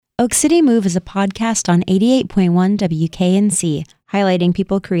Oak City Move is a podcast on 88.1 WKNC, highlighting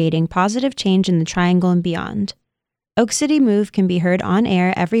people creating positive change in the Triangle and beyond. Oak City Move can be heard on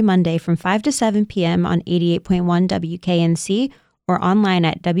air every Monday from 5 to 7 p.m. on 88.1 WKNC or online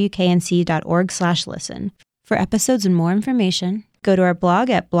at wknc.org/listen. For episodes and more information, go to our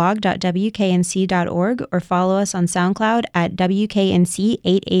blog at blog.wknc.org or follow us on SoundCloud at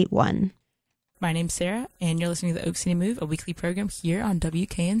WKNC881. My name's Sarah, and you're listening to the Oak City Move, a weekly program here on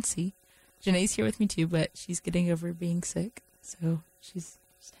WKNC. Janae's here with me too, but she's getting over being sick, so she's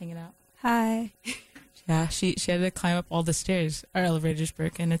just hanging out. Hi. Yeah, she had to climb up all the stairs. Our elevator's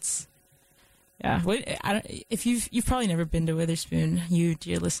broken. If you've probably never been to Witherspoon, you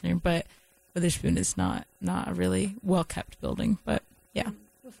dear listener, but Witherspoon is not a really well kept building. But yeah.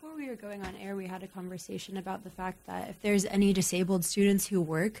 Before we were going on air, we had a conversation about the fact that if there's any disabled students who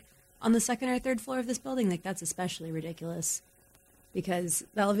work on the second or third floor of this building, like that's especially ridiculous because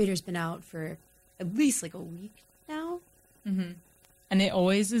the elevator's been out for at least like a week now. Mm-hmm. And it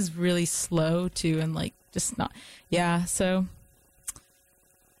always is really slow too, and like just not. Yeah, so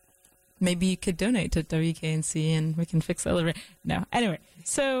maybe you could donate to WKNC and we can fix the elevator. No, anyway,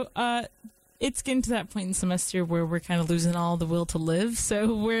 so it's getting to that point in the semester where we're kind of losing all the will to live.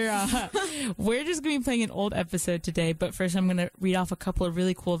 So we're just going to be playing an old episode today. But first, I'm going to read off a couple of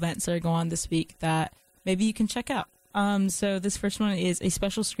really cool events that are going on this week that maybe you can check out. So this first one is a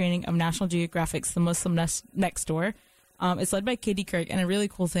special screening of National Geographic's The Muslim Next Door. It's led by Katie Kirk, and a really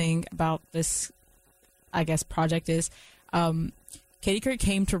cool thing about this, I guess, project is Katie Kirk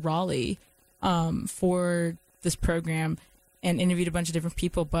came to Raleigh for this program and interviewed a bunch of different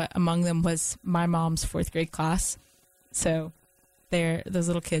people, but among them was my mom's 4th grade class. So those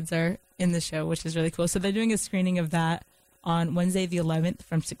little kids are in the show, which is really cool. So they're doing a screening of that on Wednesday the 11th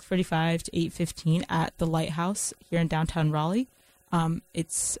from 6:45 to 8:15 at the Lighthouse here in downtown Raleigh.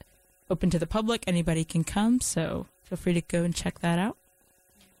 It's open to the public. Anybody can come, so feel free to go and check that out.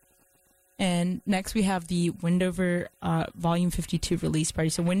 And next we have the Wendover Volume 52 release party.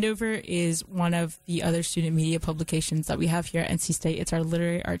 So Wendover is one of the other student media publications that we have here at NC State. It's our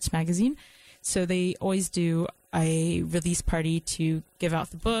literary arts magazine. So they always do a release party to give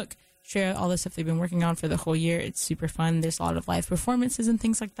out the book, share all the stuff they've been working on for the whole year. It's super fun. There's a lot of live performances and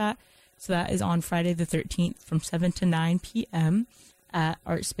things like that. So that is on Friday the 13th from 7 to 9 p.m. at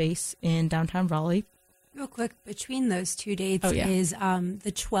Art Space in downtown Raleigh. Real quick, between those two dates Oh, yeah. is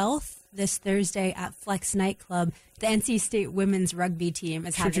the 12th, this Thursday at Flex Nightclub. The NC State women's rugby team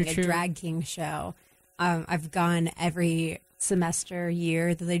is having a Drag King show. I've gone every semester,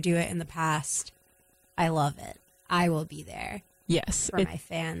 year that they do it in the past. I love it. I will be there. Yes. For my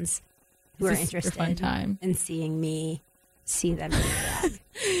fans who are interested in seeing me see them in drag.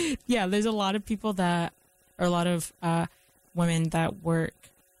 Yeah, there's a lot of people a lot of women that work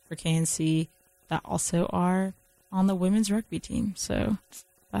for KNC that also are on the women's rugby team. So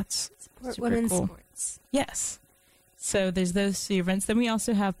that's Support super women's cool. sports. Yes. So there's those two events. Then we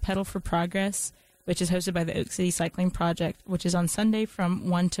also have Pedal for Progress, which is hosted by the Oak City Cycling Project, which is on Sunday from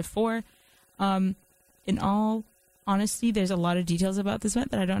 1 to 4. In all honesty, there's a lot of details about this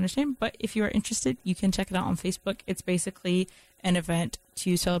event that I don't understand, but if you are interested, you can check it out on Facebook. It's basically an event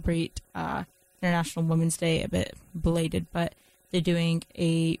to celebrate International Women's Day, a bit belated, but they're doing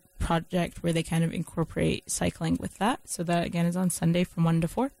a project where they kind of incorporate cycling with that. So that, again, is on Sunday from 1 to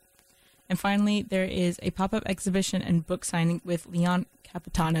 4. And finally, there is a pop-up exhibition and book signing with Leon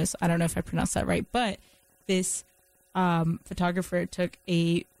Capitanos. I don't know if I pronounced that right, but this photographer took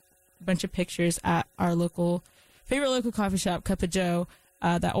a bunch of pictures at our favorite local coffee shop, Cup of Joe,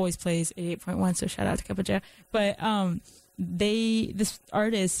 that always plays 88.1, so shout out to Cup of Joe. But this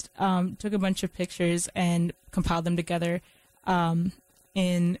artist took a bunch of pictures and compiled them together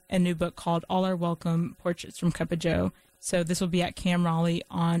in a new book called All Are Welcome, Portraits from Cup of Joe. So this will be at Cam Raleigh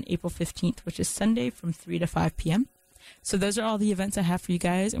on April 15th, which is Sunday from 3 to 5 p.m. So those are all the events I have for you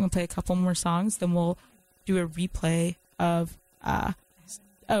guys. I'm going to play a couple more songs, then we'll do a replay of... oh,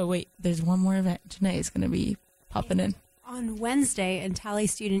 wait, there's one more event. Janae is going to be popping in. On Wednesday in Tally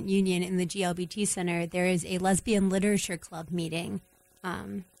Student Union in the GLBT Center, there is a Lesbian Literature Club meeting,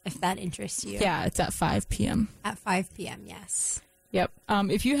 if that interests you. Yeah, it's at 5 p.m. At 5 p.m., yes. Yep.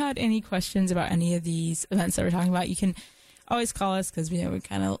 If you had any questions about any of these events that we're talking about, you can always call us because we know we're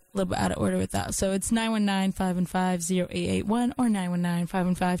kind of a little bit out of order with that. So it's 919-515-0881 or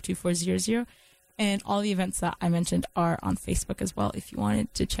 919-515-2400. And all the events that I mentioned are on Facebook as well if you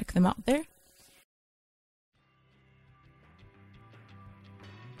wanted to check them out there.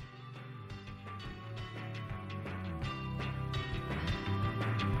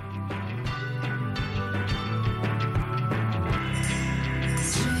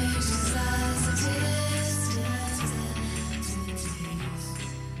 Street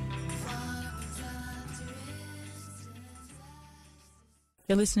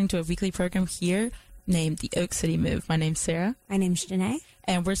You're listening to a weekly program here named the Oak City Move. My name's Sarah. My name's Janae.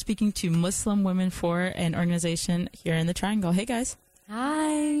 And we're speaking to Muslim Women for an organization here in the Triangle. Hey, guys.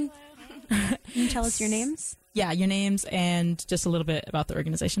 Hi. Can you tell us your names? Yeah, your names and just a little bit about the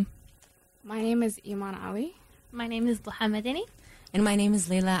organization. My name is Iman Ali. My name is Duha Madani. And my name is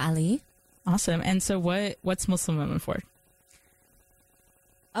Leila Ali. Awesome. And so what's Muslim Women for?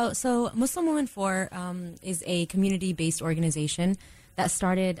 Oh, so Muslim Women for is a community-based organization that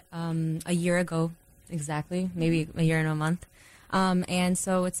started a year ago, exactly, maybe a year and a month. And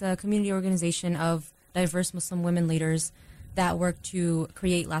so it's a community organization of diverse Muslim women leaders that work to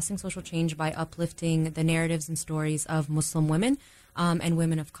create lasting social change by uplifting the narratives and stories of Muslim women and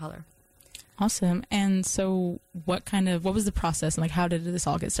women of color. Awesome. And so what was the process and how did this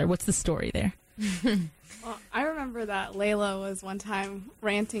all get started? What's the story there? Well, I remember that Layla was one time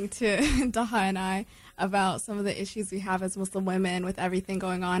ranting to Daha and I about some of the issues we have as Muslim women with everything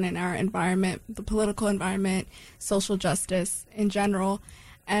going on in our environment, the political environment, social justice in general.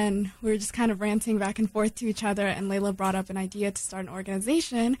 And we were just kind of ranting back and forth to each other, and Layla brought up an idea to start an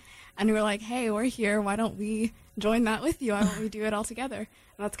organization, and we were like, hey, we're here, why don't we join that with you? Why don't we do it all together? And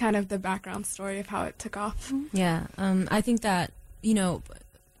that's kind of the background story of how it took off. Yeah, I think that,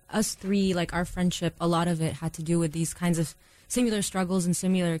 us three, our friendship, a lot of it had to do with these kinds of similar struggles and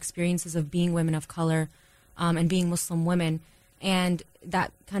similar experiences of being women of color and being Muslim women. And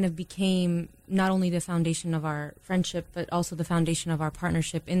that kind of became not only the foundation of our friendship, but also the foundation of our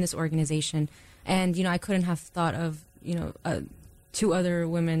partnership in this organization. And, I couldn't have thought of, two other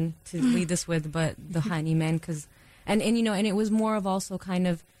women to lead this with, but Duha and Iman, and it was more of also kind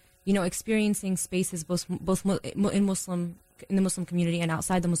of, experiencing spaces both in the Muslim community and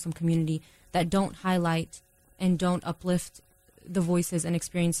outside the Muslim community that don't highlight and don't uplift the voices and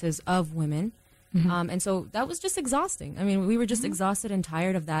experiences of women. Mm-hmm. And so that was just exhausting. I mean, we were just exhausted and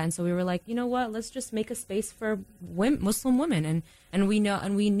tired of that. And so we were like, you know what, let's just make a space for Muslim women. And we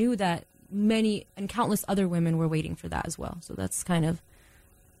knew that many and countless other women were waiting for that as well. So that's kind of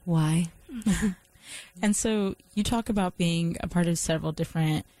why. And so you talk about being a part of several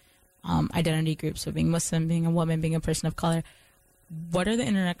different identity groups, so being Muslim, being a woman, being a person of color. What are the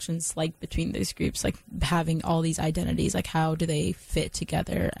interactions like between those groups, having all these identities? How do they fit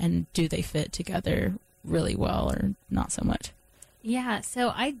together, and do they fit together really well or not so much? Yeah,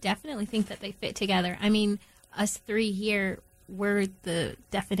 so I definitely think that they fit together. I mean, us three here, we're the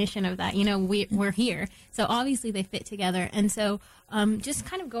definition of that. We're here. So obviously they fit together. And so just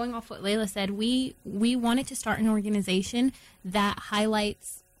kind of going off what Layla said, we wanted to start an organization that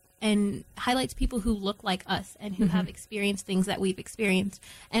highlights people who look like us and who have experienced things that we've experienced.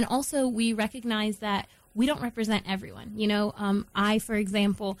 And also we recognize that we don't represent everyone. I, for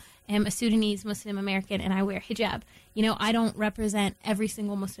example, am a Sudanese Muslim American and I wear hijab. I don't represent every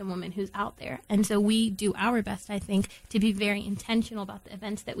single Muslim woman who's out there. And so we do our best, I think, to be very intentional about the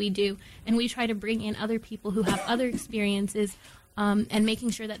events that we do. And we try to bring in other people who have other experiences and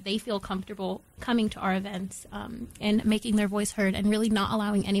making sure that they feel comfortable coming to our events and making their voice heard and really not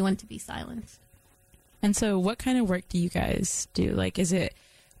allowing anyone to be silenced. And so what kind of work do you guys do? Is it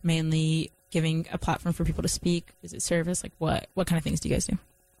mainly giving a platform for people to speak? Is it service? What kind of things do you guys do?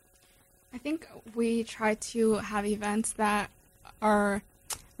 I think we try to have events that are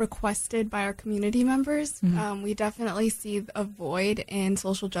requested by our community members. Mm-hmm. We definitely see a void in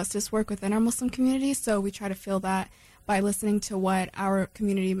social justice work within our Muslim community, so we try to fill that by listening to what our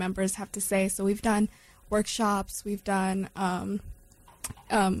community members have to say. So we've done workshops, we've done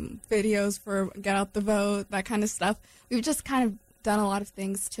videos for Get Out the Vote, that kind of stuff. We've just kind of done a lot of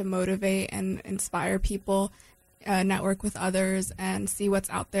things to motivate and inspire people, network with others, and see what's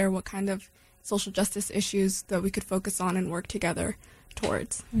out there, what kind of social justice issues that we could focus on and work together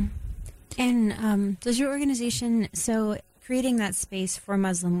towards. And does your organization, so creating that space for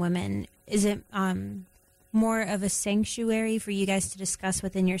Muslim women, is it more of a sanctuary for you guys to discuss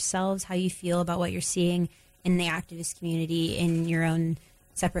within yourselves how you feel about what you're seeing in the activist community, in your own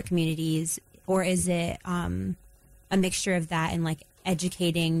separate communities, or is it a mixture of that and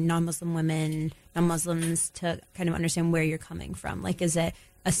educating non-Muslim women, non-Muslims to kind of understand where you're coming from? Is it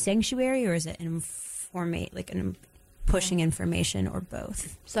a sanctuary or is it an pushing information, or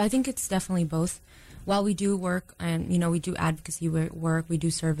both? So I think it's definitely both. While we do work and, we do advocacy work, we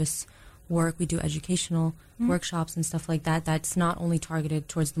do service work, we do educational workshops and stuff like that, that's not only targeted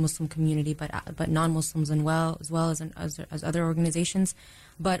towards the Muslim community, but non-Muslims as well as other organizations.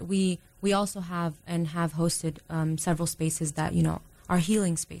 But we also have hosted several spaces that, are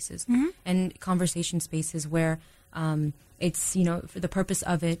healing spaces and conversation spaces where it's, for the purpose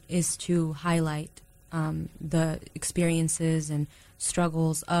of it is to highlight the experiences and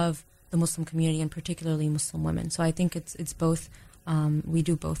struggles of the Muslim community, and particularly Muslim women. So I think it's both. We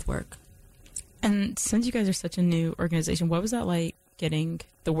do both work. And since you guys are such a new organization, what was that like getting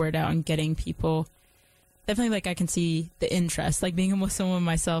the word out and getting people? Definitely, like, I can see the interest, like being a Muslim woman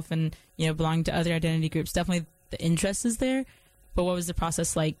myself and, you know, belonging to other identity groups, definitely the interest is there. But what was the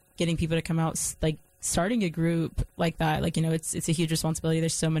process like getting people to come out, like starting a group like that? Like, you know, it's a huge responsibility.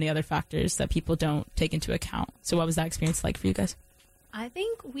 There's so many other factors that people don't take into account. So what was that experience like for you guys? I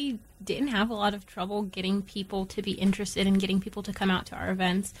think we didn't have a lot of trouble getting people to be interested and getting people to come out to our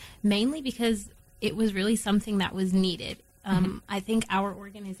events, mainly because it was really something that was needed. I think our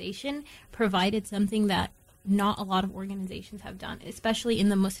organization provided something that not a lot of organizations have done, especially in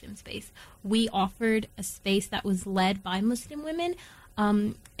the Muslim space. We offered a space that was led by Muslim women,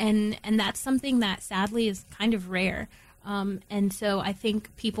 and that's something that sadly is kind of rare. And so I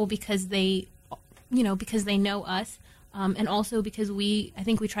think people, because they know us, and also because I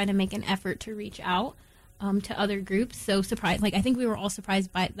think we try to make an effort to reach out to other groups. So I think we were all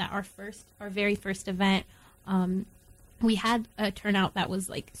surprised by that. Our very first event, we had a turnout that was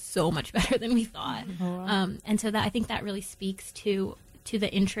like so much better than we thought. Oh, wow. And so that, I think that really speaks to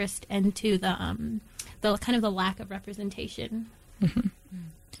the interest and to the kind of the lack of representation. Mm-hmm.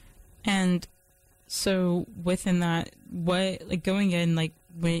 And so within that, what, like, going in, like,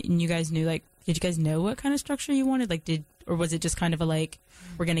 when you guys knew, like, did you guys know what kind of structure you wanted? Like, or was it just kind of a, like,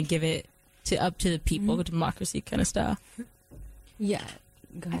 we're going to give it up to the people, democracy kind of stuff? Yeah.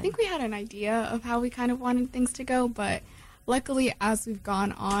 Go ahead. I think we had an idea of how we kind of wanted things to go, but luckily as we've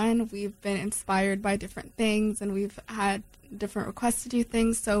gone on, we've been inspired by different things and we've had different requests to do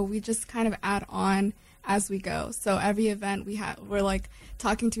things, so we just kind of add on as we go. So every event we're like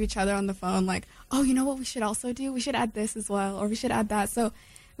talking to each other on the phone, like, oh, you know what we should also do? We should add this as well, or we should add that. So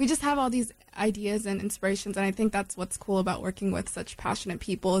we just have all these ideas and inspirations, and I think that's what's cool about working with such passionate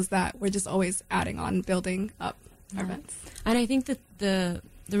people, is that we're just always adding on, building up our events. And I think that the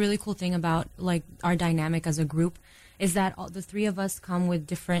really cool thing about, like, our dynamic as a group is that the three of us come with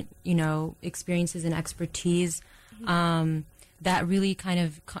different, you know, experiences and expertise that really kind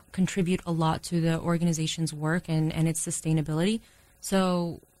of contribute a lot to the organization's work and its sustainability.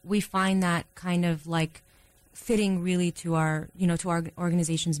 So we find that kind of like fitting really to our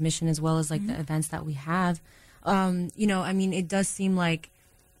organization's mission, as well as like the events that we have. You know, I mean, it does seem like,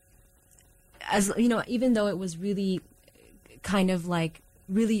 as you know, even though it was really kind of like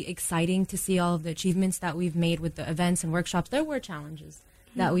really exciting to see all of the achievements that we've made with the events and workshops, there were challenges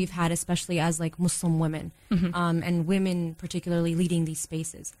that we've had, especially as like Muslim women, and women particularly leading these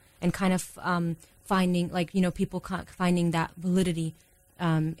spaces, and kind of finding, like, you know, people finding that validity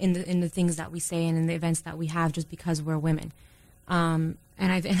in the things that we say and in the events that we have, just because we're women. And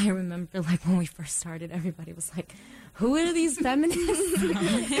I remember, like, when we first started, everybody was like, who are these feminists?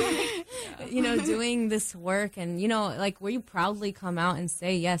 You know, doing this work, and, you know, like, where you proudly come out and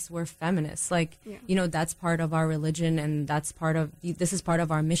say, yes, we're feminists. Like, you know, that's part of our religion, and this is part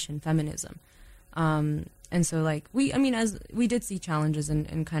of our mission, feminism. And so, like, as we did see challenges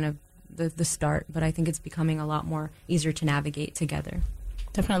in kind of the start, but I think it's becoming a lot more easier to navigate together.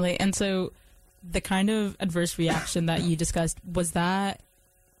 Definitely. And so the kind of adverse reaction that you discussed, was that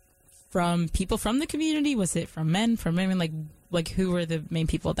from people from the community? Was it from men, from women? Like who were the main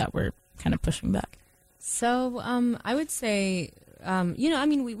people that were kind of pushing back? So I would say, you know, I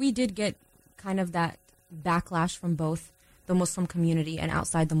mean, we did get kind of that backlash from both the Muslim community and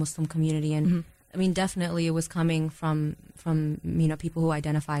outside the Muslim community. And I mean, definitely it was coming from, you know, people who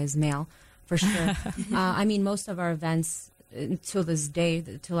identify as male, for sure. I mean, most of our events until this day,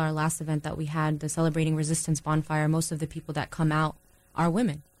 till our last event that we had, the Celebrating Resistance Bonfire, most of the people that come out are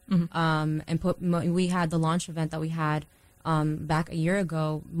women. We had the launch event that we had back a year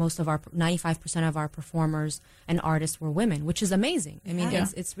ago. 95% of our performers and artists were women, which is amazing. I mean,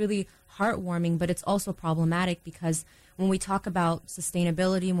 it's really heartwarming, but it's also problematic, because when we talk about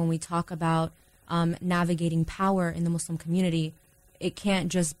sustainability, when we talk about navigating power in the Muslim community, it can't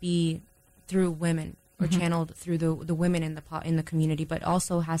just be through women or channeled through the women in the community, but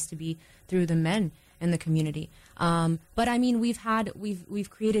also has to be through the men in the community. But I mean, we've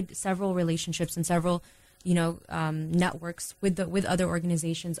created several relationships and several, you know, networks with other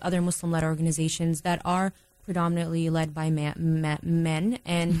organizations, other Muslim-led organizations that are predominantly led by men,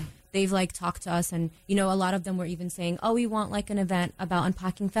 and they've like talked to us, and, you know, a lot of them were even saying, oh, we want like an event about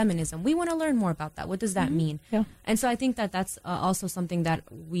unpacking feminism. We want to learn more about that. What does that mean? Yeah. And so I think that that's also something that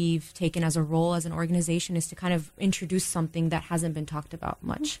we've taken as a role as an organization, is to kind of introduce something that hasn't been talked about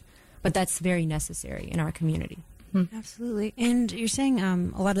much, but that's very necessary in our community. Absolutely. And you're saying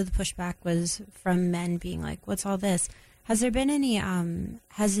a lot of the pushback was from men being like, what's all this? Has there been any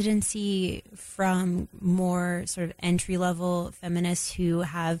hesitancy from more sort of entry-level feminists who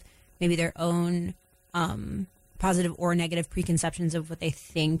have maybe their own positive or negative preconceptions of what they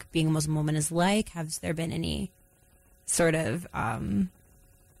think being a Muslim woman is like? Has there been any sort of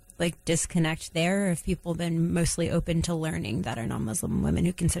like disconnect there, or have people been mostly open to learning that are non-Muslim women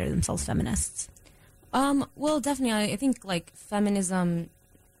who consider themselves feminists? Well, definitely. I think like feminism,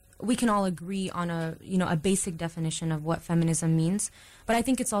 we can all agree on a basic definition of what feminism means, but I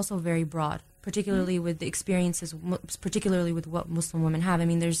think it's also very broad, particularly with the experiences, particularly with what Muslim women have. I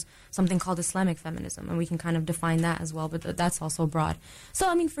mean, there's something called Islamic feminism, and we can kind of define that as well, but that's also broad. So,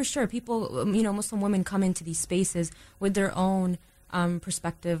 I mean, for sure, people, Muslim women come into these spaces with their own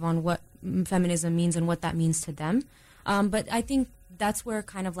perspective on what feminism means and what that means to them. But I think that's where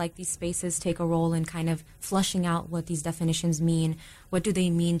kind of like these spaces take a role in kind of flushing out what these definitions mean. What do they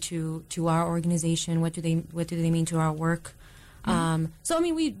mean to our organization? What do they mean to our work? So I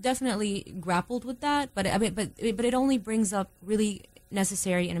mean, we definitely grappled with that, but it only brings up really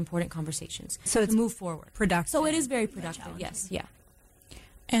necessary and important conversations. So it's move forward, productive. So it is very productive. Yes, yeah.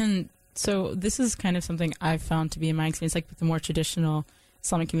 And so this is kind of something I've found to be in my experience, like with the more traditional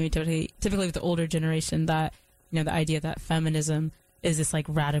Islamic community, typically with the older generation, that the idea that feminism is this like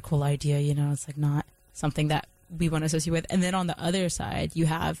radical idea, it's like not something that we want to associate with. And then on the other side, you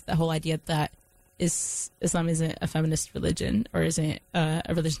have the whole idea that Islam isn't a feminist religion, or isn't a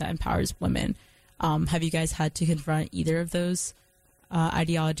religion that empowers women. Have you guys had to confront either of those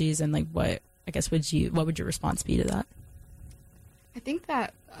ideologies, and like what would your response be to that? I think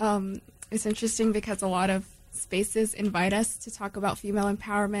that it's interesting because a lot of spaces invite us to talk about female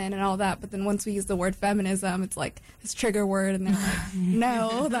empowerment and all that, but then once we use the word feminism, it's like this trigger word, and they're like,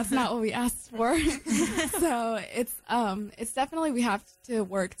 no, that's not what we asked for. So it's definitely, we have to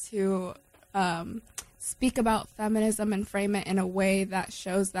work to speak about feminism and frame it in a way that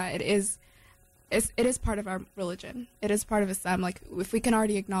shows that it is part of our religion. It is part of Islam. Like, if we can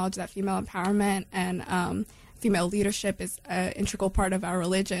already acknowledge that female empowerment and female leadership is an integral part of our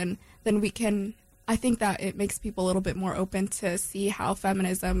religion, then I think that it makes people a little bit more open to see how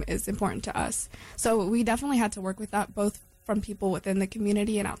feminism is important to us. So we definitely had to work with that, both from people within the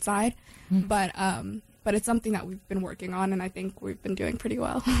community and outside. But it's something that we've been working on, and I think we've been doing pretty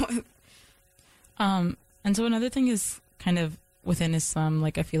well. And so another thing is kind of within Islam,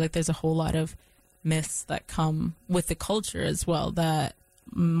 like I feel like there's a whole lot of myths that come with the culture as well that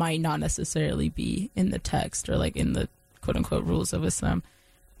might not necessarily be in the text or like in the quote unquote rules of Islam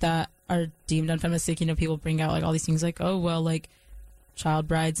that are deemed unfeministic. People bring out like all these things like, oh, well, like child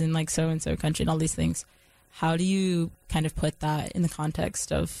brides in like so-and-so country and all these things. How do you kind of put that in the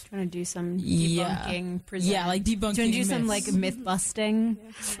context of trying to do some debunking? Yeah, like debunking. Trying to do some like myth busting.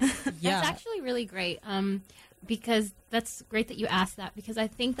 Yeah. That's actually really great. Because that's great that you asked that, because I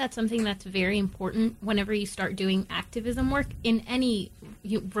think that's something that's very important whenever you start doing activism work in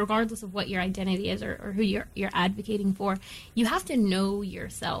regardless of what your identity is or who you're advocating for. You have to know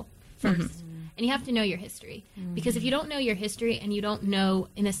yourself first, and you have to know your history. Because if you don't know your history and you don't know,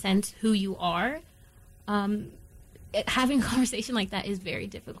 in a sense, who you are, having a conversation like that is very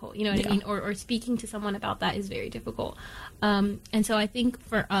difficult. You know what I mean? Or speaking to someone about that is very difficult. And so I think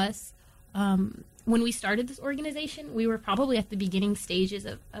for us, when we started this organization, we were probably at the beginning stages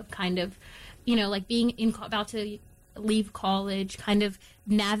of kind of, like being about to leave college, kind of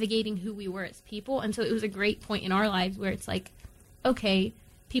navigating who we were as people. And so it was a great point in our lives where it's like, okay,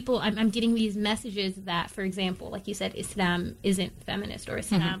 people, I'm getting these messages that, for example, like you said, Islam isn't feminist, or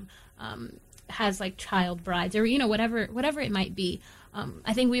Islam has like child brides, or whatever it might be.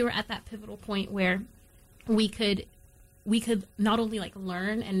 I think we were at that pivotal point where we could not only like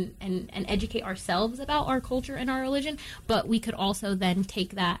learn and educate ourselves about our culture and our religion, but we could also then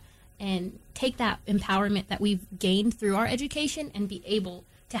take that empowerment that we've gained through our education and be able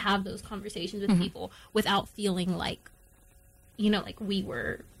to have those conversations with people without feeling like, like we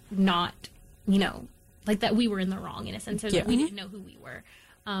were not, like that we were in the wrong, in a sense, or that we didn't know who we were.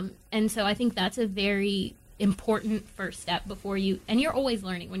 And so I think that's a very important first step before you, and you're always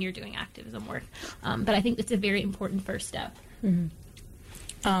learning when you're doing activism work, but I think it's a very important first step. And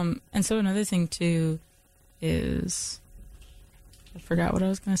so another thing too is, I forgot what I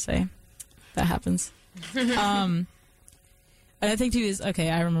was going to say. That happens. Another thing too is,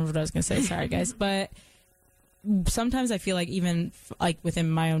 okay, I remember what I was going to say, sorry guys, but sometimes I feel like even like within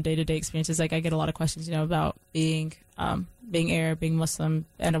my own day-to-day experiences, like I get a lot of questions, about being Arab, being Muslim,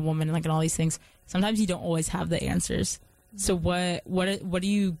 and a woman, and like and all these things. Sometimes you don't always have the answers So what do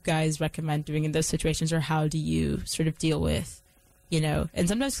you guys recommend doing in those situations, or how do you sort of deal with, and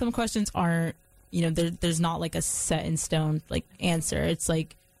sometimes some questions aren't, there's not like a set in stone like answer. It's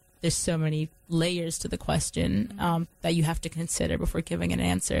like there's so many layers to the question that you have to consider before giving an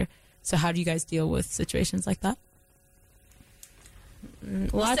answer. So how do you guys deal with situations like that?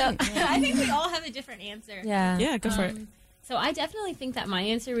 Well, I think we all have a different answer. Yeah, go for it. So I definitely think that my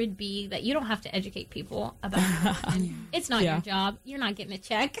answer would be that you don't have to educate people about religion. It's not your job. You're not getting a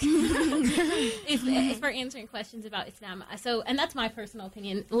check if for answering questions about Islam. So, and that's my personal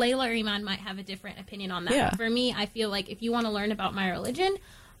opinion. Layla or Iman might have a different opinion on that. Yeah. For me, I feel like if you want to learn about my religion,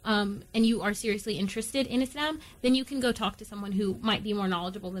 and you are seriously interested in Islam, then you can go talk to someone who might be more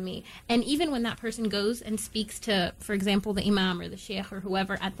knowledgeable than me. And even when that person goes and speaks to, for example, the imam or the sheikh or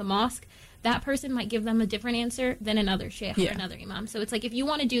whoever at the mosque, that person might give them a different answer than another sheikh or another imam. So it's like, if you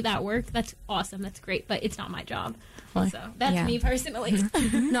want to do that work, that's awesome, that's great, but it's not my job. So that's me personally.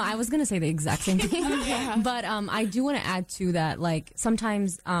 No, I was going to say the exact same thing. But I do want to add to that, like,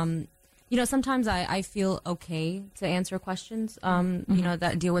 sometimes... sometimes I feel okay to answer questions,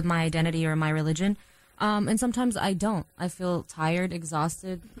 that deal with my identity or my religion. And sometimes I don't. I feel tired,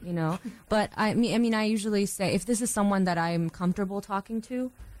 exhausted, But I usually say, if this is someone that I'm comfortable talking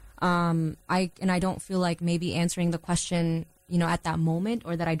to, I don't feel like maybe answering the question, at that moment,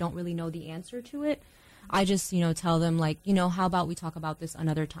 or that I don't really know the answer to it, I just, tell them, like, how about we talk about this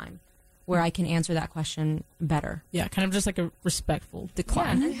another time, where I can answer that question better. Yeah, kind of just like a respectful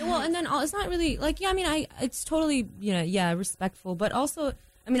decline. Yeah, and then it's not really like, it's totally, respectful. But also,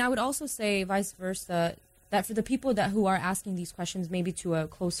 I would also say vice versa, that for the people who are asking these questions, maybe to a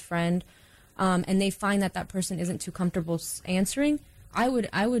close friend, and they find that person isn't too comfortable answering, I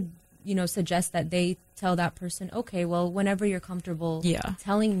would suggest that they tell that person, okay, well, whenever you're comfortable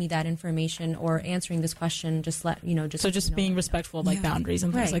telling me that information or answering this question, just being respectful of like boundaries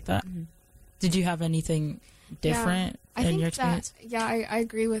and things like that. Mm-hmm. Did you have anything different in your experience? I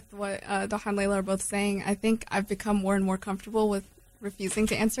agree with what Daha and Layla are both saying. I think I've become more and more comfortable with refusing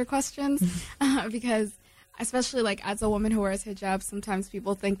to answer questions because, especially like as a woman who wears hijab, sometimes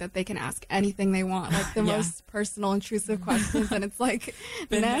people think that they can ask anything they want, like the most personal, intrusive questions, and it's like,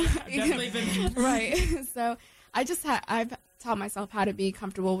 definitely been right. So I've taught myself how to be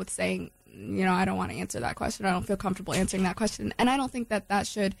comfortable with saying, I don't want to answer that question. I don't feel comfortable answering that question, and I don't think that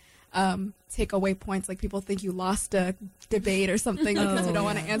should take away points. Like, people think you lost a debate or something because you don't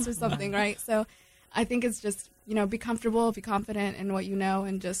want to answer something, right? So I think it's just, be comfortable, be confident in what you know,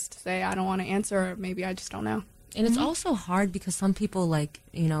 and just say, I don't want to answer, or maybe I just don't know. And it's also hard because some people, like,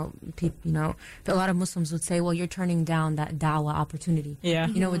 a lot of Muslims would say, well, you're turning down that dawah opportunity. Yeah.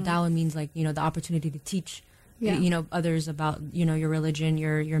 What dawah means, like, the opportunity to teach, others about, your religion,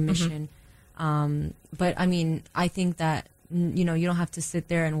 your mission. But I think that, you don't have to sit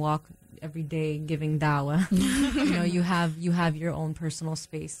there and walk every day giving dawah. You have your own personal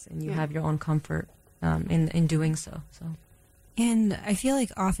space, and you have your own comfort in doing so. And I feel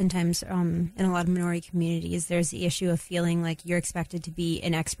like oftentimes in a lot of minority communities, there's the issue of feeling like you're expected to be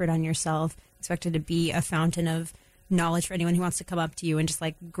an expert on yourself, expected to be a fountain of knowledge for anyone who wants to come up to you and just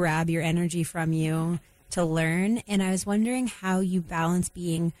like grab your energy from you to learn. And I was wondering how you balance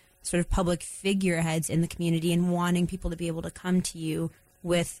being sort of public figureheads in the community and wanting people to be able to come to you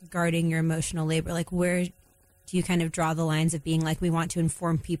with guarding your emotional labor. Like, where do you kind of draw the lines of being like, we want to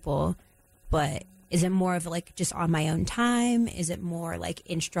inform people, but is it more of like just on my own time? Is it more like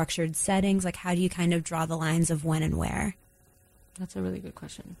in structured settings? Like, how do you kind of draw the lines of when and where? That's a really good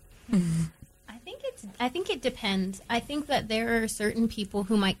question. I think it depends. I think that there are certain people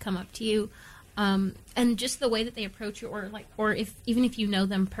who might come up to you, and just the way that they approach you, or even if you know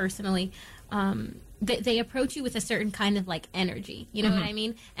them personally, they approach you with a certain kind of like energy. You know what I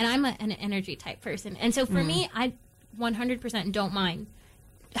mean? And I'm an energy type person, and so for me, I 100% don't mind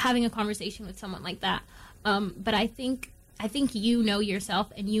having a conversation with someone like that. But I think you know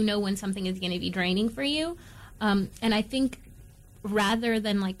yourself, and you know when something is going to be draining for you. And I think rather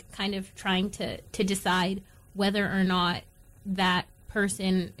than like kind of trying to decide whether or not that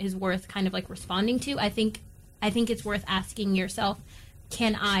person is worth kind of like responding to, I think it's worth asking yourself,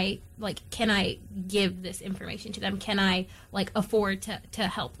 can I give this information to them? Can I like afford to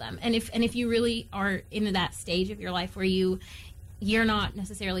help them? And if you really are in that stage of your life where you're not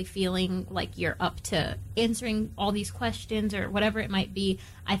necessarily feeling like you're up to answering all these questions or whatever it might be,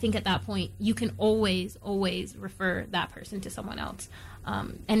 I think at that point you can always refer that person to someone else.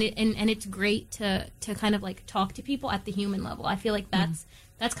 And it's great to kind of like talk to people at the human level. I feel like that's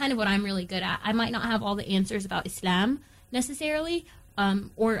kind of what I'm really good at. I might not have all the answers about Islam necessarily,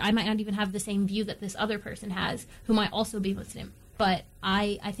 or I might not even have the same view that this other person has who might also be Muslim. But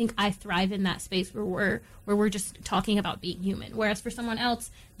I think I thrive in that space where we're just talking about being human. Whereas for someone else,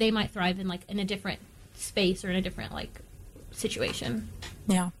 they might thrive in like in a different space or in a different like situation.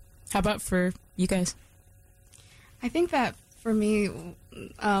 Yeah. How about for you guys? I think that for me,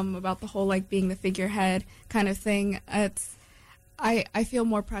 about the whole like being the figurehead kind of thing, I feel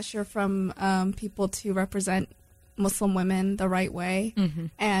more pressure from people to represent Muslim women the right way. Mm-hmm.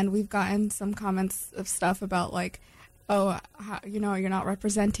 And we've gotten some comments of stuff about like, oh, you're not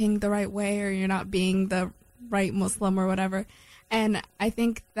representing the right way, or you're not being the right Muslim or whatever. And I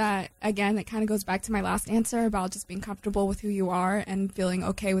think that, again, it kind of goes back to my last answer about just being comfortable with who you are and feeling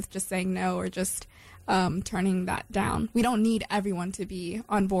okay with just saying no or just turning that down. We don't need everyone to be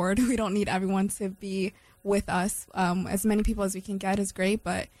on board. We don't need everyone to be with us. As many people as we can get is great,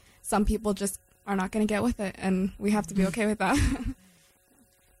 but some people just are not going to get with it, and we have to be okay with that.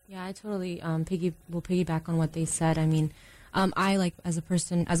 Yeah, I totally will piggyback on what they said. I mean, I, like, as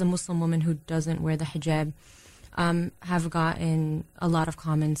a Muslim woman who doesn't wear the hijab, have gotten a lot of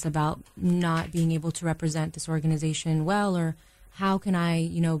comments about not being able to represent this organization well, or how can I,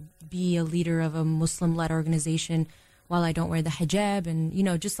 be a leader of a Muslim-led organization while I don't wear the hijab,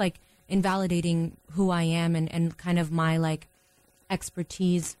 and, just like invalidating who I am and kind of my like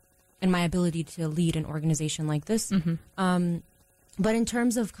expertise and my ability to lead an organization like this. Mm-hmm. But in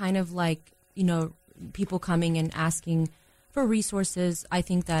terms of kind of like, people coming and asking for resources, I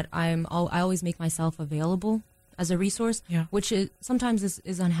think that I always make myself available as a resource, which sometimes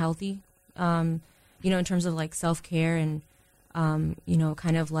is unhealthy, in terms of like self-care and,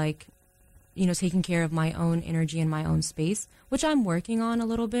 kind of like, taking care of my own energy and my own space, which I'm working on a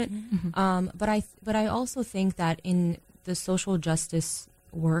little bit. Mm-hmm. But I also think that in the social justice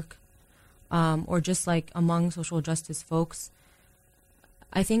work, or just like among social justice folks,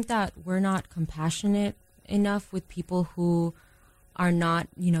 I think that we're not compassionate enough with people who are not,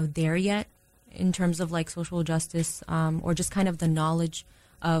 there yet in terms of like social justice, or just kind of the knowledge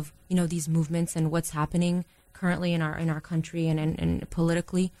of, these movements and what's happening currently in our country and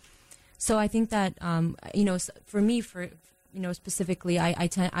politically. So I think that, for me, specifically,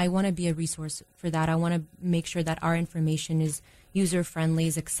 I want to be a resource for that. I want to make sure that our information is user-friendly,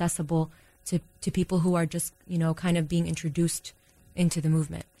 is accessible to people who are just, kind of being introduced into the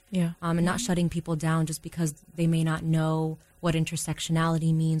movement. Yeah. And not shutting people down just because they may not know what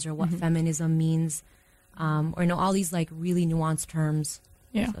intersectionality means or what mm-hmm. feminism means, or all these like really nuanced terms.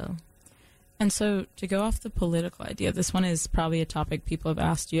 Yeah. And so to go off the political idea, this one is probably a topic people have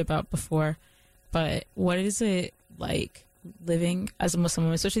asked you about before, but what is it like living as a Muslim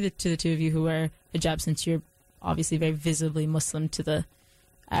woman, especially to the two of you who wear hijab, since you're obviously very visibly Muslim to the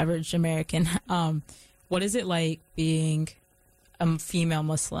average American? What is it like being a female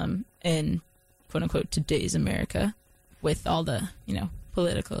Muslim in quote unquote today's America with all the,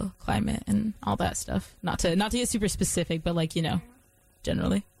 political climate and all that stuff? Not to get super specific, but like,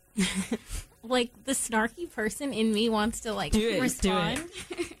 generally. Like the snarky person in me wants to like respond.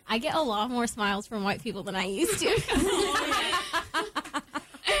 I get a lot more smiles from white people than I used to.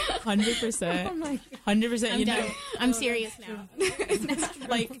 100%. Oh my God. 100%. I'm serious now.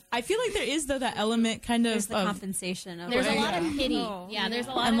 Like, I feel like there is though that element kind of there's the compensation of there's a lot of pity. Yeah, there's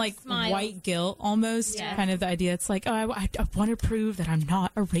a lot and of like smiles. white guilt almost. Yeah. Kind of the idea. It's like, oh, I want to prove that I'm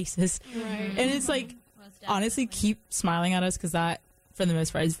not a racist, right. And it's like, honestly, keep smiling at us because that, for the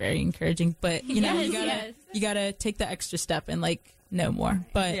most part, is very encouraging. But you gotta take the extra step and like know more.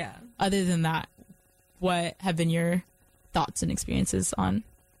 But other than that, what have been your thoughts and experiences on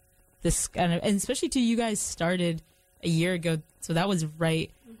this kind of, and especially to you guys started a year ago, so that was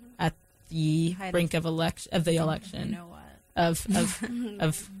right at the brink of the election. You know what?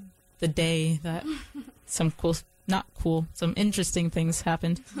 Of the day that some some interesting things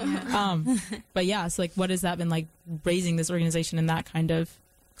happened. Yeah. But yeah, it's like, what has that been like, raising this organization in that kind of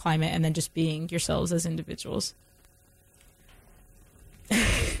climate, and then just being yourselves as individuals?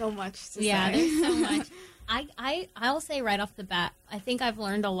 So much to say. There's so much. I'll say right off the bat, I think I've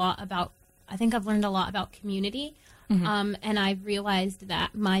learned a lot about community. Mm-hmm. And I've realized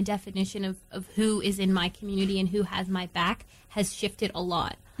that my definition of who is in my community and who has my back has shifted a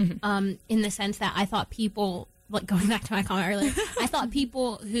lot. Mm-hmm. In the sense that I thought people, like going back to my comment earlier, I thought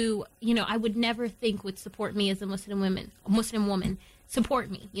people who, I would never think would support me as a Muslim woman, support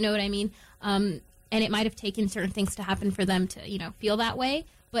me. You know what I mean? And it might have taken certain things to happen for them to, feel that way.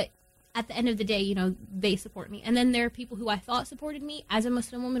 But at the end of the day, they support me. And then there are people who I thought supported me as a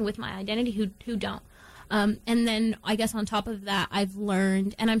Muslim woman with my identity who don't. And then I guess on top of that, I've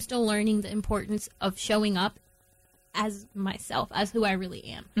learned, and I'm still learning, the importance of showing up as myself, as who I really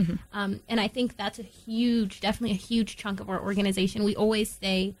am. And I think that's definitely a huge chunk of our organization. We always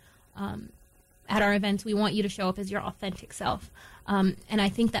say at our events, we want you to show up as your authentic self. And I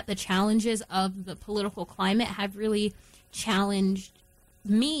think that the challenges of the political climate have really challenged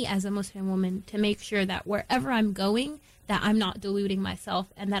me as a Muslim woman to make sure that wherever I'm going, that I'm not deluding myself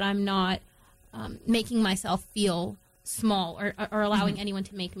and that I'm not making myself feel small or allowing anyone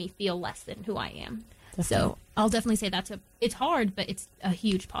to make me feel less than who I am. Definitely. So I'll definitely say it's hard, but it's a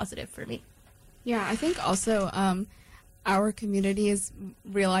huge positive for me. Yeah, I think also our community is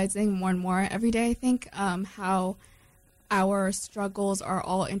realizing more and more every day, I think, how our struggles are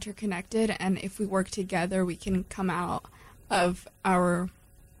all interconnected, and if we work together, we can come out of our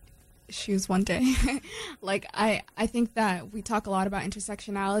issues one day. Like, I think that we talk a lot about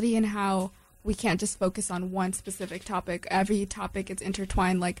intersectionality and how we can't just focus on one specific topic. Every topic is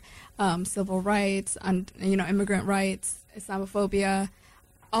intertwined, like civil rights, and immigrant rights, Islamophobia.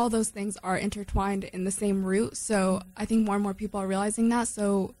 All those things are intertwined in the same root. So I think more and more people are realizing that.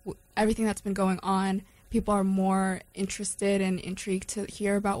 So everything that's been going on, people are more interested and intrigued to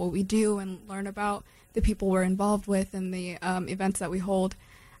hear about what we do and learn about the people we're involved with and the events that we hold.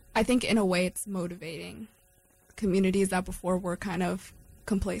 I think in a way it's motivating communities that before were kind of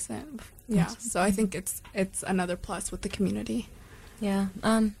complacent. Yeah. So I think it's another plus with the community. Yeah.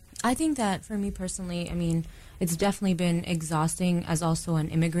 I think that for me personally, I mean, it's definitely been exhausting as also an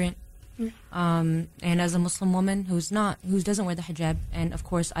immigrant. And as a Muslim woman who doesn't wear the hijab, and of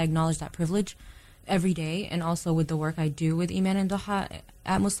course I acknowledge that privilege every day, and also with the work I do with Iman and Duha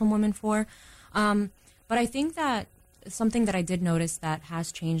at Muslim Women For. But I think that something that I did notice that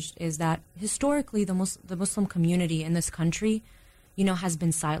has changed is that historically the Muslim community in this country, has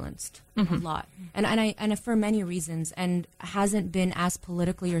been silenced a lot, and for many reasons, and hasn't been as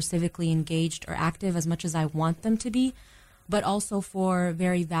politically or civically engaged or active as much as I want them to be, but also for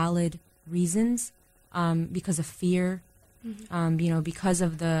very valid reasons, because of fear, because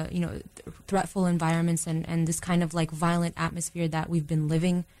of the threatful environments and this kind of like violent atmosphere that we've been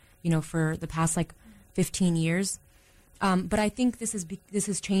living, for the past like 15 years. But I think this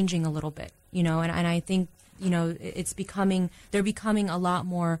is changing a little bit, and I think. They're becoming a lot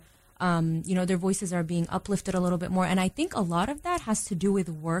more, their voices are being uplifted a little bit more. And I think a lot of that has to do with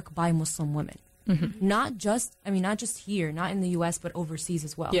work by Muslim women. Not just here, not in the U.S., but overseas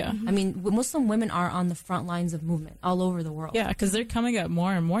as well. Yeah. I mean, Muslim women are on the front lines of movement all over the world. Yeah, because they're coming up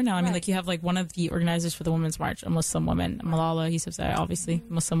more and more now. I mean, like you have like one of the organizers for the Women's March, a Muslim woman, Malala Yousafzai, obviously,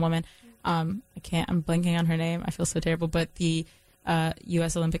 Muslim woman. I'm blanking on her name. I feel so terrible. But the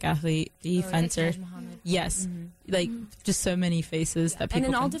U.S. Olympic athlete, the fencer. Yes. Just so many faces that people and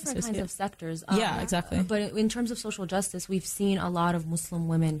in all can different associate. kinds of sectors. Yeah, exactly. But in terms of social justice, we've seen a lot of Muslim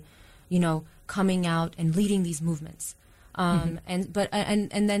women, coming out and leading these movements. And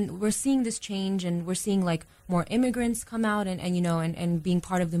then we're seeing this change, and we're seeing like more immigrants come out and being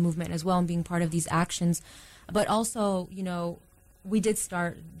part of the movement as well, and being part of these actions. But also, we did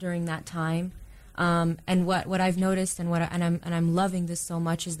start during that time. And what I've noticed and I'm loving this so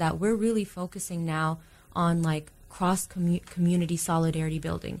much is that we're really focusing now on like cross community solidarity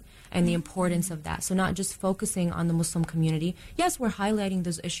building and the importance of that. So not just focusing on the Muslim community. Yes, we're highlighting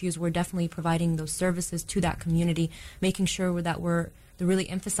those issues. We're definitely providing those services to that community, making sure that we're really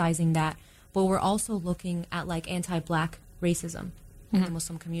emphasizing that. But we're also looking at like anti-Black racism in the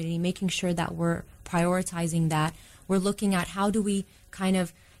Muslim community, making sure that we're prioritizing that. We're looking at how do we kind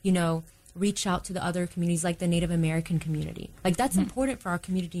of, reach out to the other communities like the Native American community. Like that's important for our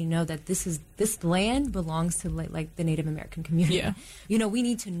community to know that this land belongs to like the Native American community. Yeah. We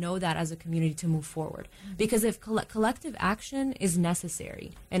need to know that as a community to move forward. Because if collective action is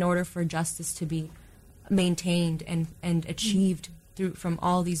necessary in order for justice to be maintained and achieved from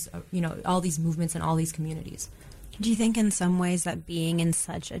all these all these movements and all these communities. Do you think in some ways that being in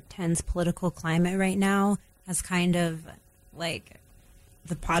such a tense political climate right now has kind of like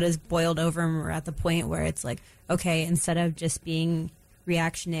the pot is boiled over and we're at the point where it's like, okay, instead of just being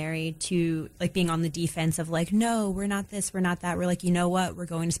reactionary to like being on the defense of like, no, we're not this, we're not that. We're like, you know what? We're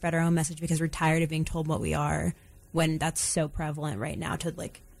going to spread our own message because we're tired of being told what we are, when that's so prevalent right now, to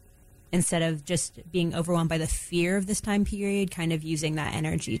like, instead of just being overwhelmed by the fear of this time period, kind of using that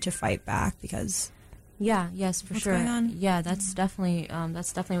energy to fight back because... Yes, for sure. What's going on? Yeah, that's definitely and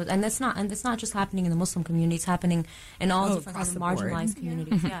it's not just happening in the Muslim community. It's happening in all different kinds of marginalized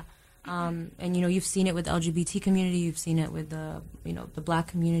communities. Yeah. And you've seen it with the LGBT community. You've seen it with the the Black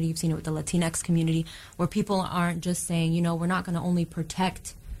community. You've seen it with the Latinx community, where people aren't just saying we're not going to only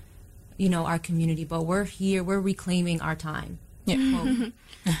protect our community, but we're here. We're reclaiming our time.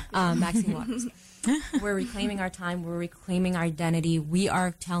 Maxine Waters. We're reclaiming our time. We're reclaiming our identity. We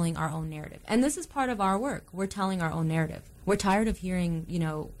are telling our own narrative. And this is part of our work. We're telling our own narrative. We're tired of hearing,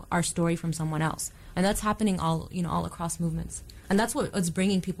 our story from someone else. And that's happening all across movements. And that's what's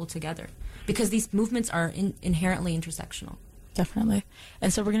bringing people together. Because these movements are inherently intersectional. Definitely.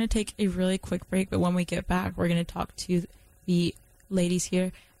 And so we're going to take a really quick break, but when we get back, we're going to talk to the ladies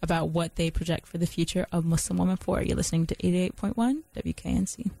here about what they project for the future of Muslim Women For. You're listening to 88.1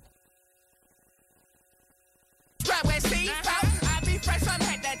 WKNC. I be fresh on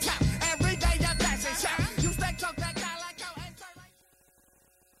that top. Every day your fashion shop. You stack talk that guy like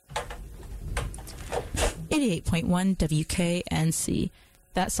 88.1 WKNC.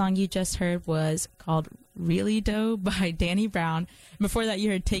 That song you just heard was called Really Dough by Danny Brown. Before that, you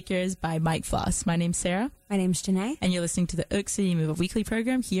heard Take Yours by Mike Floss. My name's Sarah. My name's Janae. And you're listening to the Oak City Move, a weekly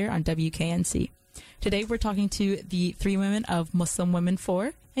program here on WKNC. Today, we're talking to the three women of Muslim Women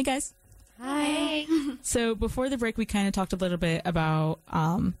For. Hey, guys. Hi. So before the break, we kind of talked a little bit about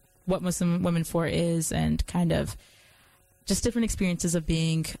what Muslim Women For is and kind of just different experiences of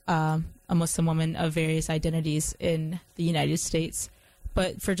being a Muslim woman of various identities in the United States.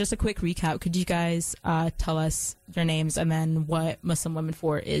 But for just a quick recap, could you guys tell us your names and then what Muslim Women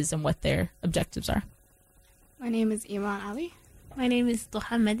For is and what their objectives are? My name is Iman Ali. My name is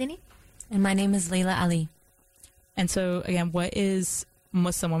Duha Madani. And my name is Layla Ali. And so, again, what is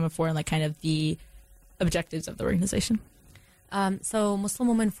Muslim Women For and like kind of the objectives of the organization? So Muslim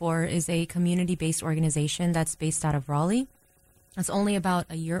Women For is a community-based organization that's based out of Raleigh. It's only about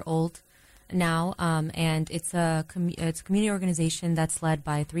a year old now, and it's a community organization that's led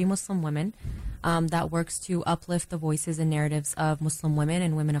by three Muslim women that works to uplift the voices and narratives of Muslim women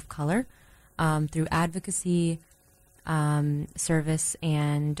and women of color through advocacy, service,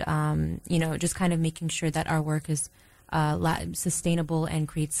 and just kind of making sure that our work is sustainable and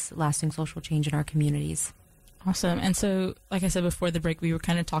creates lasting social change in our communities. Awesome. And so, like I said before the break, we were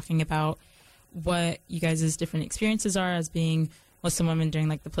kind of talking about what you guys' different experiences are as being Muslim women during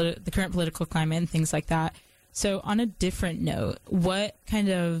like the current political climate and things like that. So on a different note, what kind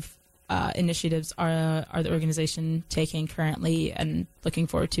of initiatives are the organization taking currently and looking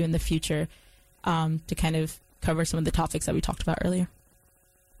forward to in the future to kind of cover some of the topics that we talked about earlier?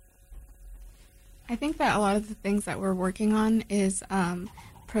 I think that a lot of the things that we're working on is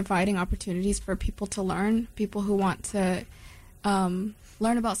providing opportunities for people to learn, people who want to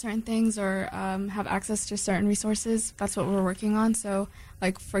learn about certain things or have access to certain resources. That's what we're working on. So,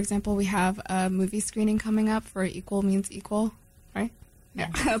 like, for example, we have a movie screening coming up for Equal Means Equal, right? Yeah,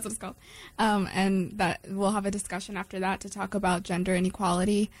 that's what it's called. And that we'll have a discussion after that to talk about gender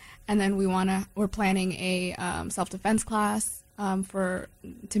inequality. And then we're planning a self-defense class to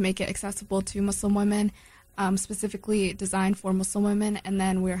make it accessible to Muslim women, specifically designed for Muslim women. And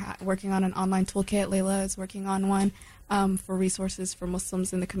then we're working on an online toolkit. Layla is working on one for resources for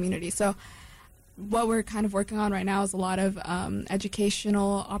Muslims in the community. So what we're kind of working on right now is a lot of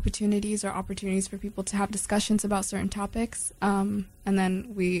educational opportunities or opportunities for people to have discussions about certain topics. And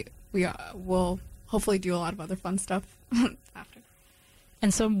then we will hopefully do a lot of other fun stuff after.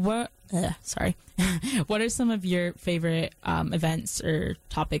 And so what are some of your favorite events or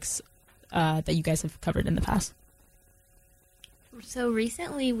topics that you guys have covered in the past? So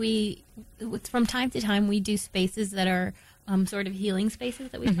recently from time to time, we do spaces that are sort of healing spaces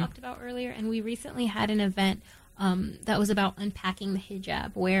that we talked about earlier. And we recently had an event that was about unpacking the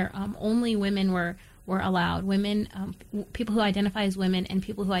hijab, where only women were allowed, women, people who identify as women and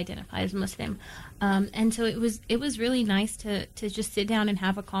people who identify as Muslim. And so it was really nice to just sit down and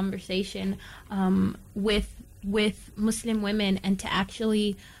have a conversation with Muslim women and to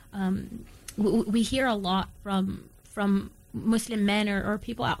actually, we hear a lot from Muslim men or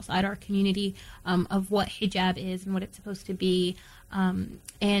people outside our community of what hijab is and what it's supposed to be.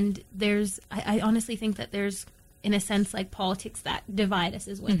 And I honestly think that there's, in a sense, like politics that divide us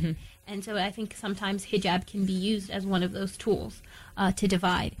as women. And so I think sometimes hijab can be used as one of those tools to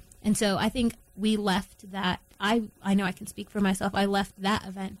divide. And so I think we left that, I know I can speak for myself, I left that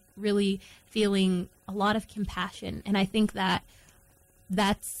event really feeling a lot of compassion. And I think that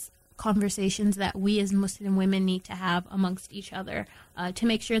that's conversations that we as Muslim women need to have amongst each other to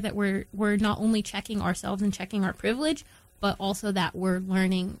make sure that we're not only checking ourselves and checking our privilege, but also that we're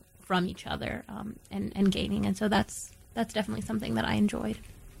learning from each other and gaining. And so that's definitely something that I enjoyed.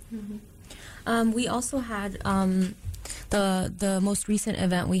 We also had the most recent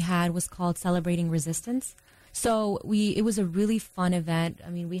event we had was called Celebrating Resistance. So it was a really fun event. I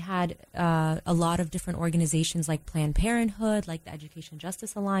mean, we had a lot of different organizations like Planned Parenthood, like the Education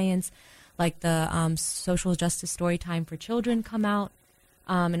Justice Alliance, like the Social Justice Storytime for Children come out.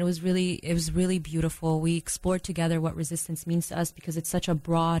 And it was really beautiful. We explored together what resistance means to us, because it's such a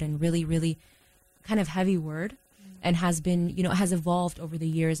broad and really, really kind of heavy word, and has been, has evolved over the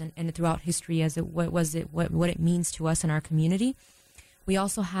years and throughout history as what it means to us in our community. We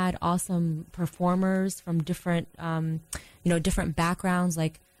also had awesome performers from different, different backgrounds,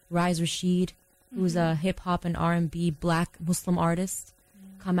 like Rise Rashid, who's a hip hop and R&B Black Muslim artist,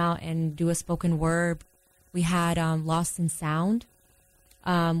 come out and do a spoken word. We had Lost in Sound,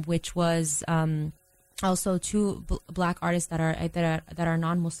 which was also two Black artists that are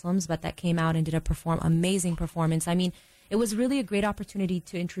non-Muslims, but that came out and did amazing performance. I mean, it was really a great opportunity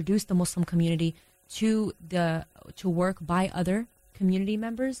to introduce the Muslim community to work by other community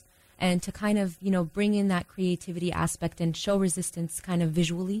members, and to kind of, bring in that creativity aspect and show resistance kind of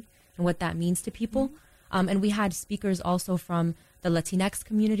visually and what that means to people. And we had speakers also from the Latinx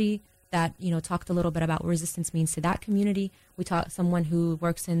community that, talked a little bit about what resistance means to that community. We taught someone who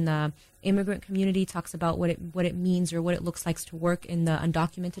works in the immigrant community, talks about what it means or what it looks like to work in the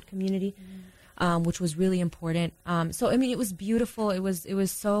undocumented community, which was really important. So, I mean, it was beautiful. It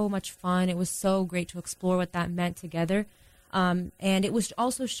was so much fun. It was so great to explore what that meant together. And it was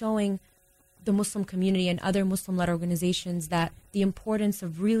also showing the Muslim community and other Muslim-led organizations that the importance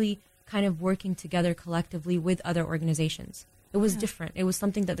of really kind of working together collectively with other organizations. It was different. It was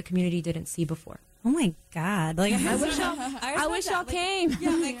something that the community didn't see before. Oh my God! Like I wish y'all came.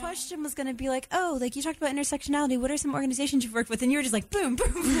 Yeah, my question was going to be like, you talked about intersectionality. What are some organizations you've worked with? And you were just like, boom,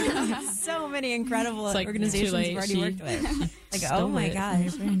 boom, boom. So many incredible organizations you've already worked with. Like, oh my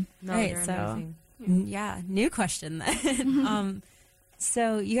gosh! No, right, you're so amazing. yeah, new question then.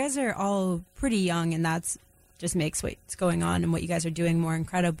 So you guys are all pretty young, and that's just makes what's going on and what you guys are doing more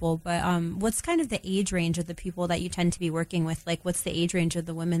incredible. But what's kind of the age range of the people that you tend to be working with? Like, what's the age range of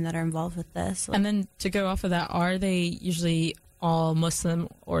the women that are involved with this? Like, and then to go off of that, are they usually all Muslim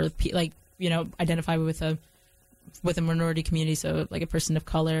or identify with a minority community? So like a person of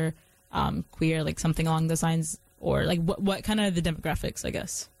color, queer, like something along those lines, or like what kind of the demographics, I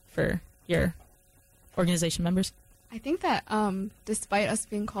guess, for your organization members? I think that despite us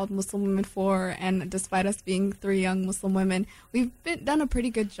being called Muslim Women 4 and despite us being 3 young Muslim women, we've done a pretty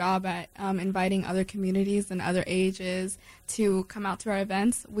good job at inviting other communities and other ages to come out to our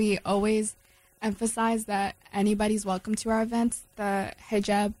events. We always emphasize that anybody's welcome to our events. The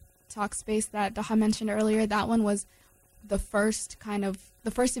hijab talk space that Daha mentioned earlier, that one was the first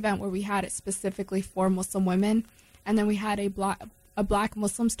event where we had it specifically for Muslim women. And then we had a Black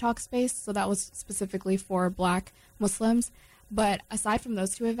Muslims talk space, so that was specifically for Black Muslims. But aside from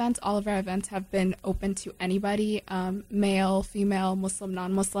those two events, all of our events have been open to anybody, male, female, Muslim,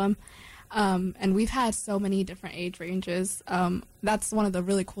 non-Muslim. And we've had so many different age ranges. That's one of the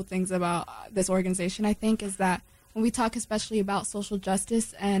really cool things about this organization, I think, is that when we talk especially about social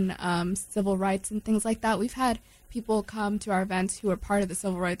justice and civil rights and things like that, we've had people come to our events who are part of the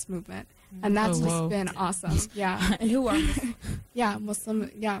civil rights movement. And that's just been awesome. Yeah. And who are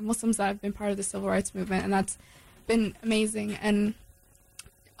Muslims that have been part of the civil rights movement, and that's been amazing. And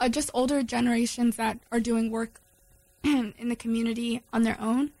just older generations that are doing work in the community on their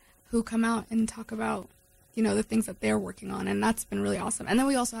own, who come out and talk about, the things that they're working on, and that's been really awesome. And then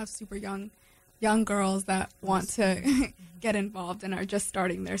we also have super young girls that want to get involved and are just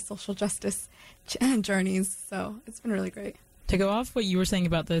starting their social justice journeys. So it's been really great. To go off what you were saying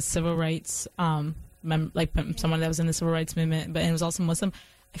about the civil rights, someone that was in the civil rights movement, but it was also Muslim,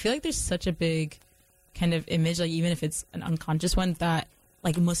 I feel like there's such a big kind of image, like even if it's an unconscious one, that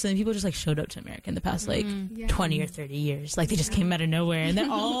like Muslim people just like showed up to America in the past 20 or 30 years. Like they just came out of nowhere, and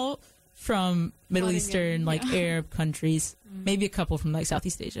they're all from Middle Eastern, Arab countries, maybe a couple from like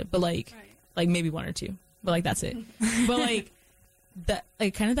Southeast Asia, but like maybe one or two, but like that's it. But like that,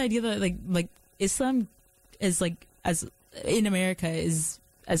 like kind of the idea that like Islam is like as in America is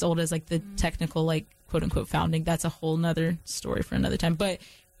as old as like the technical like quote unquote founding. That's a whole nother story for another time. But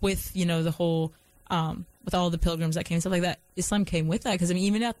with the whole with all the pilgrims that came and stuff like that, Islam came with that, because I mean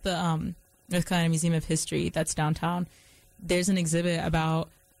even at the North Carolina Museum of History that's downtown, there's an exhibit about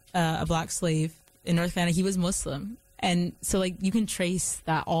a Black slave in North Carolina. He was Muslim, and so like you can trace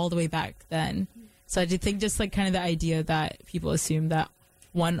that all the way back then. So I did think just like kind of the idea that people assume that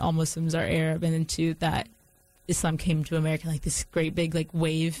one, all Muslims are Arab, and then two, that Islam came to America like this great big like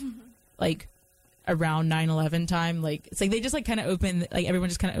wave, like around 9/11 time. Like, it's like they just like kind of opened, like everyone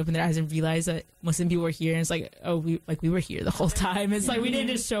just kind of opened their eyes and realized that Muslim people were here. And it's like, oh, we were here the whole time. It's like we didn't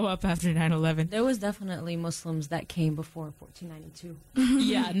just show up after 9/11. There was definitely Muslims that came before 1492.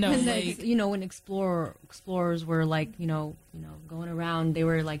 Yeah, no, like, you know, when explorers were like, you know, going around, they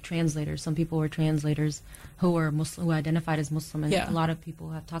were like translators. Some people were translators who were Muslim, who identified as Muslim, and a lot of people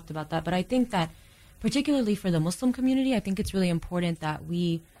have talked about that. But I think that particularly for the Muslim community, I think it's really important that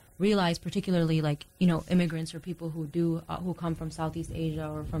we realize, particularly like, you know, immigrants or people who come from Southeast Asia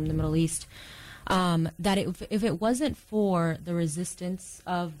or from the Middle East, that if it wasn't for the resistance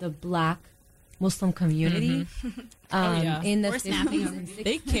of the Black Muslim community in the 50s and 60s,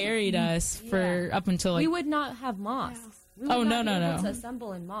 they carried us for up until like, we would not have mosques. We would not be able to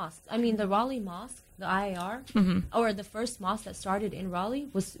assemble in mosques. I mean, the Raleigh Mosque, the IAR, or the first mosque that started in Raleigh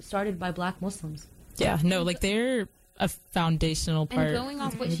was started by Black Muslims. Yeah, no, like they're a foundational part. And going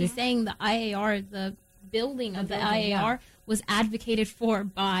off what she's saying, the IAR, the building of the IAR was advocated for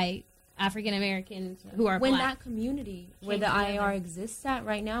by African Americans who are when Black. That community where the IAR exists at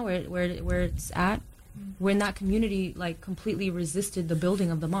right now, where it's at, when that community like completely resisted the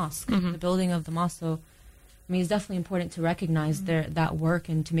building of the mosque, the building of the mosque. So, I mean, it's definitely important to recognize that work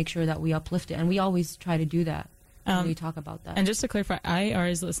and to make sure that we uplift it, and we always try to do that. We talk about that. And just to clarify,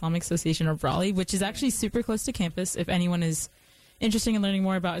 IAR is the Islamic Association of Raleigh, which is actually super close to campus. If anyone is interested in learning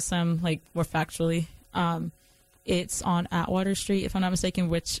more about Islam, like more factually, it's on Atwater Street, if I'm not mistaken,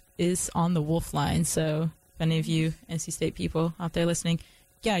 which is on the Wolf Line. So if any of you NC State people out there listening,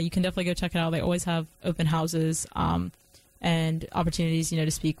 yeah, you can definitely go check it out. They always have open houses and opportunities, you know,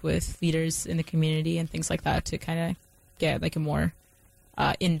 to speak with leaders in the community and things like that to kind of get like a more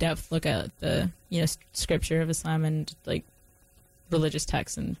in-depth look at the, you know, scripture of Islam and like religious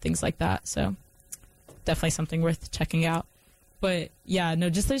texts and things like that. So definitely something worth checking out. But yeah, no,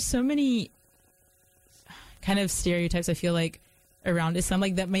 just there's so many kind of stereotypes I feel like around Islam,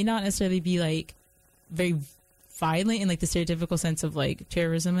 like that may not necessarily be like very violent in like the stereotypical sense of like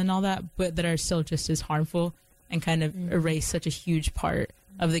terrorism and all that, but that are still just as harmful and kind of erase such a huge part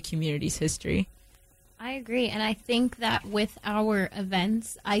of the community's history. I agree, and I think that with our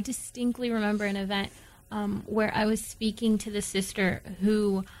events, I distinctly remember an event where I was speaking to the sister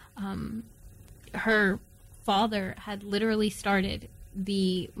who, her father had literally started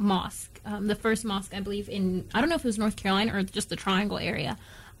the mosque, the first mosque, I believe, in, I don't know if it was North Carolina or just the Triangle area,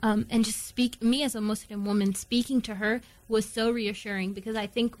 and just me as a Muslim woman, speaking to her was so reassuring, because I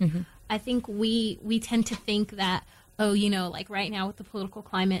think we tend to think that, oh, you know, like right now with the political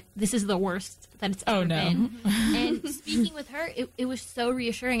climate, this is the worst that it's ever been. And speaking with her, it was so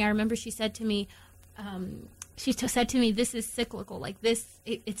reassuring. I remember she said to me, said to me, this is cyclical. Like this,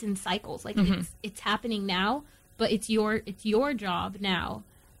 it's in cycles. Like it's happening now, but it's your job now,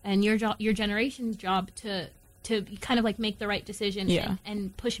 and your generation's job to kind of like make the right decision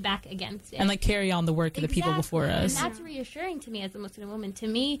and push back against it. And like carry on the work of the people before us. And that's reassuring to me as a Muslim woman. To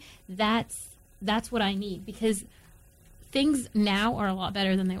me, that's what I need, because things now are a lot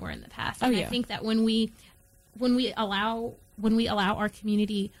better than they were in the past. And I think that when we allow our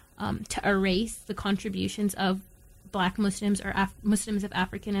community to erase the contributions of Black Muslims or Muslims of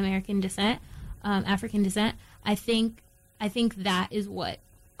African American descent, I think that is what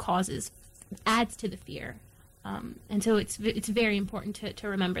adds to the fear. And so it's very important to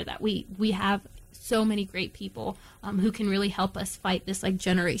remember that we have so many great people who can really help us fight this like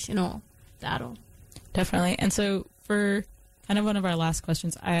generational battle. Definitely. And so for kind of one of our last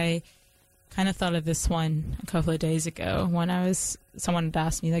questions, I kind of thought of this one a couple of days ago when someone had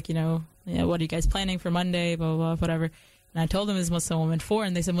asked me, like, you know, what are you guys planning for Monday, blah, blah, blah, whatever. And I told them it's Muslim Women for,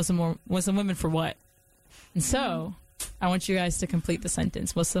 and they said Muslim Women for what? And so I want you guys to complete the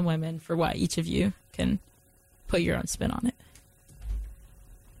sentence. Muslim women for what? Each of you can put your own spin on it.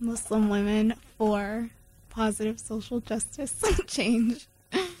 Muslim women for positive social justice change.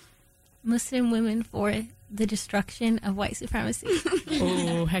 Muslim women for the destruction of white supremacy.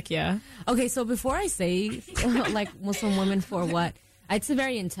 Oh, heck yeah. Okay, so before I say, like, Muslim women for what, it's a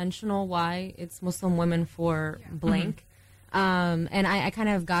very intentional why it's Muslim women for blank. And I kind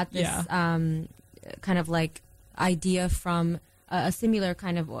of got this kind of like idea from a similar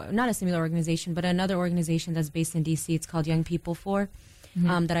kind of, not a similar organization, but another organization that's based in D.C. It's called Young People For,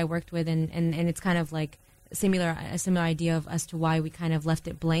 that I worked with. And it's kind of like a similar idea as to why we kind of left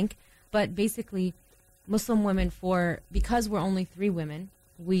it blank. But basically, Muslim women for, because we're only 3 women,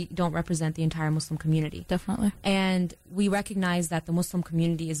 we don't represent the entire Muslim community. Definitely. And we recognize that the Muslim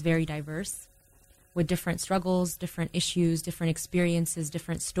community is very diverse, with different struggles, different issues, different experiences,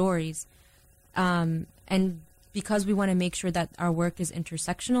 different stories. And because we want to make sure that our work is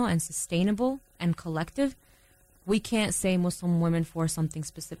intersectional and sustainable and collective, we can't say Muslim women for something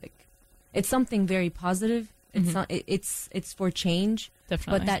specific. It's something very positive. It's not, it's for change.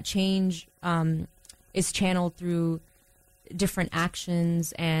 Definitely. But that change is channeled through different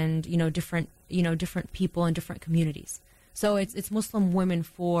actions and different people and different communities. So it's Muslim women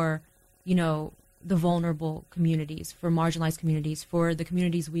for the vulnerable communities, for marginalized communities, for the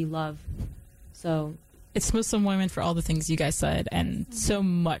communities we love. So it's Muslim women for all the things you guys said and so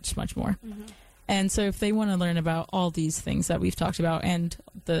much more. And so if they want to learn about all these things that we've talked about and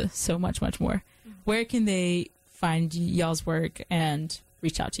the so much more, where can they find y'all's work and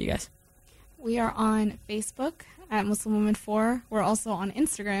reach out to you guys? We are on Facebook at Muslim Women 4. We're also on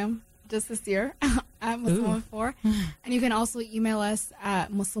Instagram just this year at Muslim Women 4. And you can also email us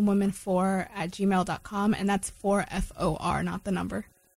at muslimwomen4@gmail.com. And that's 4 FOR, not the number.